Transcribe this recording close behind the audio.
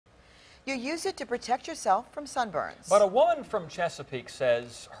You use it to protect yourself from sunburns. But a woman from Chesapeake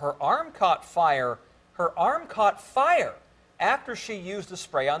says her arm caught fire. Her arm caught fire after she used the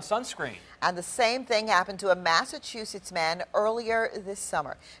spray on sunscreen. And the same thing happened to a Massachusetts man earlier this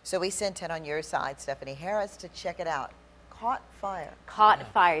summer. So we sent 10 on your side, Stephanie Harris, to check it out. Caught fire.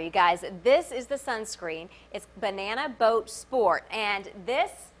 Caught fire, you guys. This is the sunscreen. It's Banana Boat Sport, and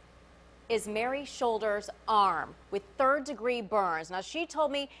this is Mary Shoulder's arm with third-degree burns. Now, she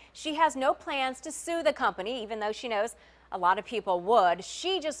told me she has no plans to sue the company, even though she knows a lot of people would.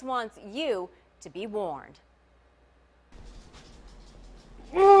 She just wants you to be warned.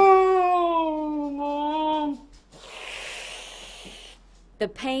 Oh, Mom. The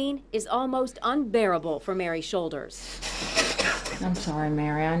pain is almost unbearable for Mary Shoulders. I'm sorry,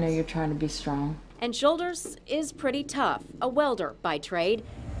 Mary. I know you're trying to be strong. And Shoulders is pretty tough, a welder by trade.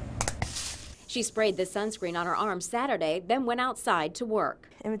 She sprayed the sunscreen on her arm Saturday, then went outside to work.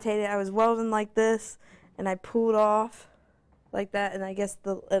 Imitated, I was welding like this, and I pulled off like that, and I guess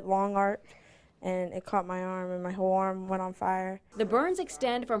it long arc, and it caught my arm, and my whole arm went on fire. The burns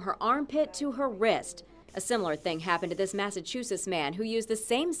extend from her armpit to her wrist. A similar thing happened to this Massachusetts man who used the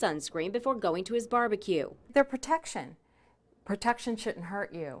same sunscreen before going to his barbecue. They're protection. Protection shouldn't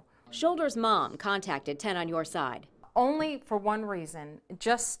hurt you. Shoulders' mom contacted 10 on Your Side. Only for one reason,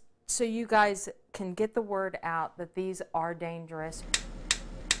 just so you guys can get the word out that these are dangerous.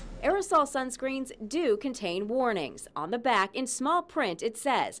 Aerosol sunscreens do contain warnings. On the back, in small print, it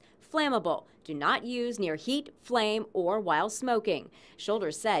says, flammable, do not use near heat, flame, or while smoking.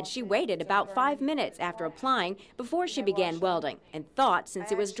 Shoulders said she waited about 5 minutes after applying before she began welding and thought since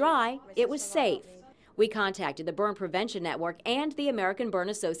it was dry, it was safe. We contacted the Burn Prevention Network and the American Burn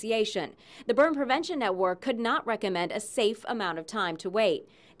Association. The Burn Prevention Network could not recommend a safe amount of time to wait.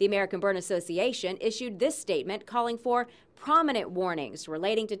 The American Burn Association issued this statement calling for prominent warnings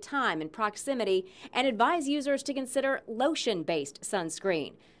relating to time and proximity and advise users to consider lotion-based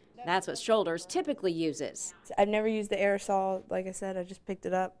sunscreen. That's what Shoulders typically uses. I've never used the aerosol. Like I said, I just picked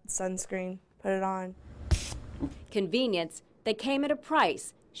it up, sunscreen, put it on. Convenience that came at a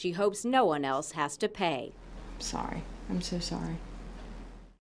price she hopes no one else has to pay. I'm sorry. I'm so sorry.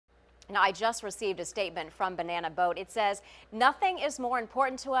 Now, I just received a statement from Banana Boat. It says, nothing is more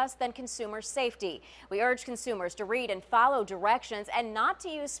important to us than consumer safety. We urge consumers to read and follow directions and not to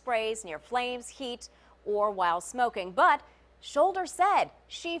use sprays near flames, heat, or while smoking. But Shoulder said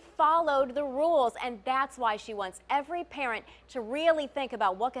she followed the rules, and that's why she wants every parent to really think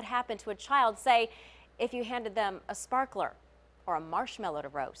about what could happen to a child, say, if you handed them a sparkler or a marshmallow to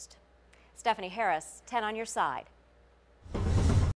roast. Stephanie Harris, 10 on Your Side.